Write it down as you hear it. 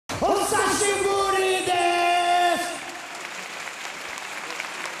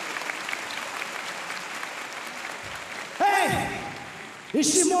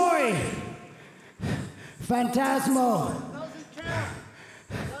Ishimori, Phantasmo.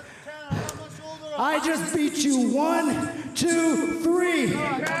 I just beat you 1, 2, 3.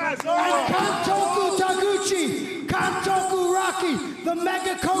 And Kantoku Taguchi, Kantoku Rocky, the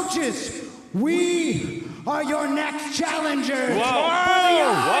mega coaches. We are your next challengers for the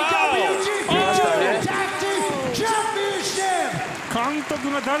IWGP Junior Tag Team Championship. 監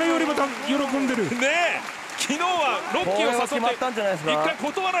督が誰よりも喜んでる。ねえ、昨日はロッキーを誘って一回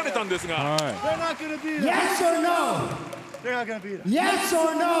断られたんですが。Yes or no? Yes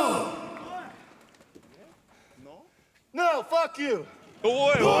or no? No, fuck you. お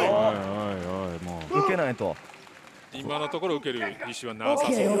いおい。もう受けないと。今のところ受ける意思はなさ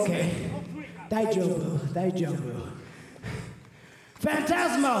そう。Okay. 大丈夫、大丈夫。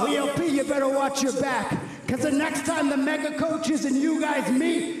Phantasmo, ELP, you better watch your back. Because the next time the mega coaches and you guys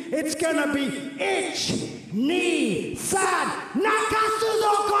meet, it's gonna be Ich, Ni, San,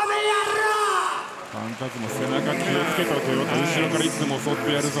 Nakasudo Koneyara! ファンタズも背中気をつけとけよと後ろからいつでも襲っ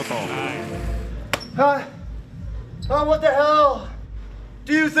てやるぞと。What the hell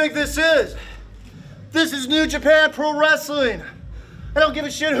do you think this is? This is New Japan Pro Wrestling. I don't give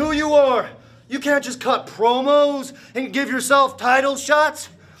a shit who you are. You can't just cut promos and give yourself title shots.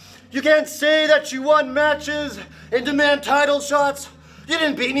 You can't say that you won matches and demand title shots. You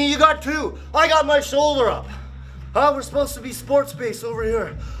didn't beat me, you got 2. I got my shoulder up. We're supposed to be sports based over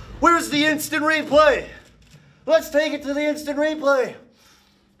here. Where's the instant replay? Let's take it to the instant replay.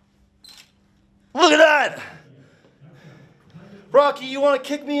 Look at that! Rocky, you want to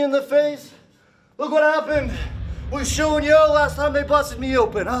kick me in the face? Look what happened. We were showing you last time they busted me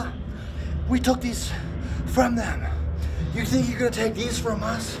open, huh? We took these from them. You think you're gonna take these from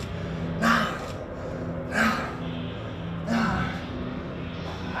us? Nah.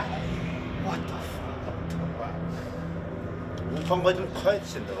 What the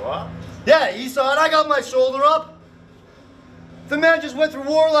fuck? Yeah, you saw it. I got my shoulder up. The man just went through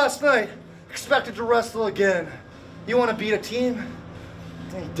war last night. Expected to wrestle again. You want to beat a team?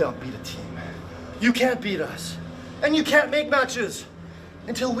 Then you don't beat a team. You can't beat us. And you can't make matches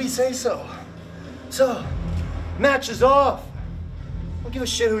until we say so. So, match is off. I don't give a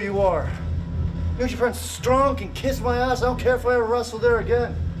shit who you are. You and your friend Strong can kiss my ass. I don't care if I ever wrestle there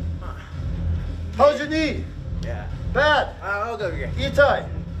again. How's your knee? Yeah. Bad? Okay. Itai?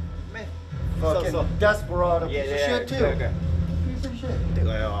 So. Fucking desperado. Piece of shit too. Okay. Piece of shit. て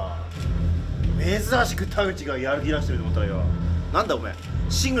かよ、珍しく田口がやる気出してると思ったらよ、なんだお前、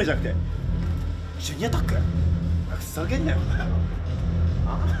シングルじゃなくてジュニアタック？ふざけんなよお前。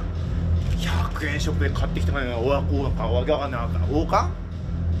100円ショップで買ってきたからわけわかんないから王冠？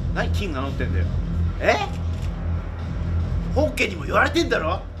何金が乗ってんだよ。ホッケーにも言われてんだ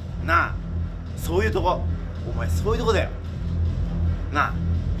ろなあ。そういうとこ、お前そういうとこだよなあ。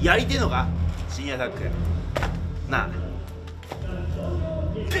やりてえのかジュニアタックなあ。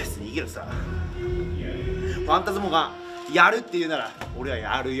別にいいけどさ、ファンタズモがやるって言うなら俺は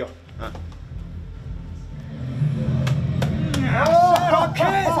やるよ。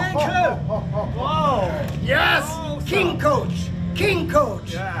Okay, thank you. Wow. Yes, King Coach. King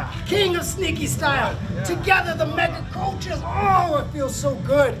Coach. Yeah. King of sneaky style. Yeah. Together, the mega coaches. Oh, it feels so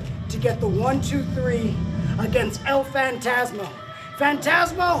good to get the 1, 2, 3 against El Phantasmo.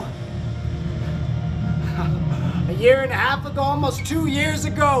 Phantasmo. A year and a half ago, almost 2 years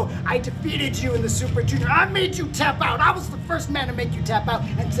ago, I defeated you in the Super Junior. I made you tap out. I was the first man to make you tap out.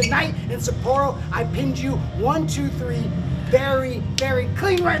 And tonight in Sapporo, I pinned you 1, 2, 3. Very, very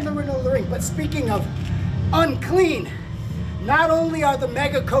clean right in the middle of the ring. But speaking of unclean, not only are the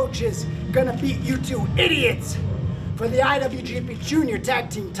mega coaches gonna beat you 2 idiots for the IWGP Junior Tag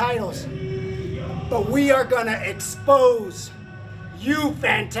Team titles, but we are gonna expose you,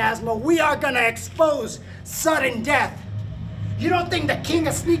 Phantasmo. We are gonna expose sudden death. You don't think the king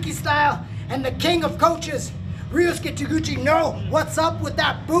of sneaky style and the king of coaches, Ryusuke Taguchi, know what's up with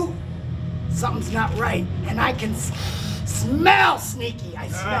that boot? Something's not right, and I can smell sneaky. I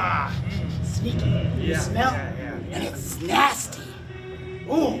smell sneaky. You smell? And it's nasty.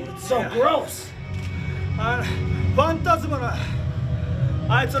 Ooh, it's so gross. ファンタズムの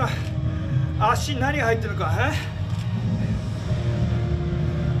あいつの足に何が入ってるのか、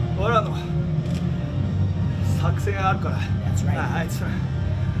俺らの作戦があるから、あいつ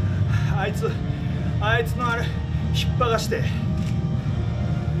のあれ引っ張がして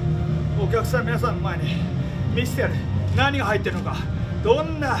お客さん皆さんの前に見せてやる。何が入ってるのか、ど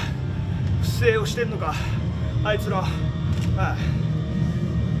んな不正をしてるのか、あいつの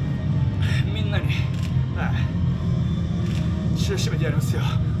みんなに知らしめてやりますよ。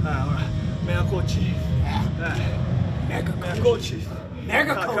ほらメガコーチ、メガコーチ、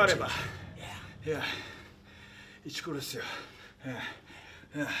Mega かかれ coaches. ば。いや、一コですよ。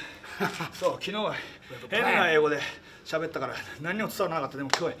そう、昨日は変な英語で喋ったから何にも伝わらなかった。でも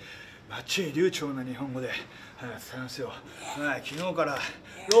今日はバッチリ流暢な日本語で伝えますよ。昨日から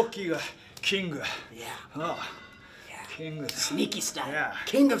ロッキーがキング。キング。Sneaky style.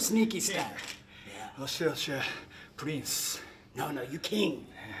 King of sneaky style. そして私はプリンス。No, you king.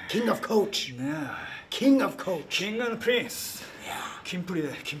 King of coach. King of coach. King and Prince. キンプリで、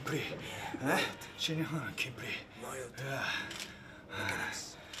キンプリ。新日本のキンプリ。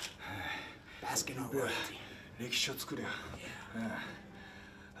Basking on royalty. 歴史を作るよ。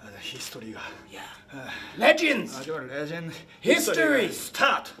ヒストリーが。Legends. Legend. History.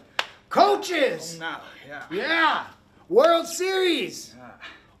 Start. Coaches. Now. Yeah. World Series.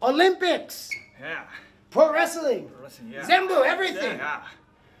 Olympics. Pro wrestling. Zenbu, everything.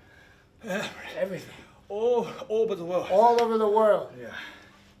 Everything. All over the world. All over the world. Yeah.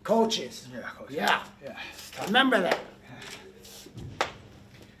 Coaches. Coaches. Yeah. Remember that.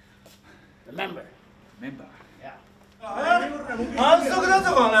 Remember. Yeah. 反則だ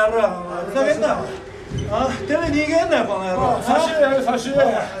ぞこの野郎。ふざけんなよ。手で逃げんなよこの野郎。差し入れやる差し入れ。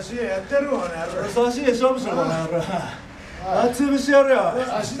差し入れやってるこの野郎。差し入れ勝負しろこの野郎。潰してやるよ。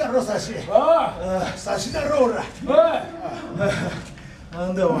差しだろ差し。差しだろ俺ら。な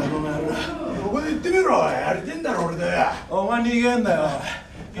んだよお前この野郎。ここで言ってみろ。やりてんだろ俺だよ。お前逃げんなよ。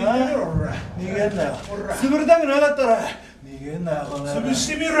言ってみろ俺ら。逃げんなよ。潰れたくなかったら逃げんなよこの野郎。潰し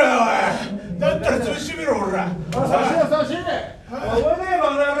てみろよおい。だったら潰してみろ俺ら。差し入れ差し入れ。お前ねえこ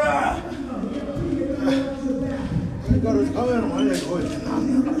の野郎。相変わらずカメラの前でこうやってな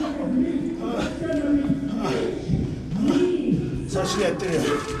んだろう。差し入れやってるよ。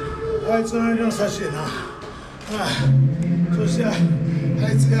あいつの色の差し入れな。そしてあい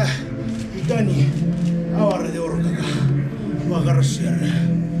つがいかに哀れでおるかが分からしてやる。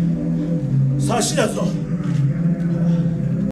差しだぞ。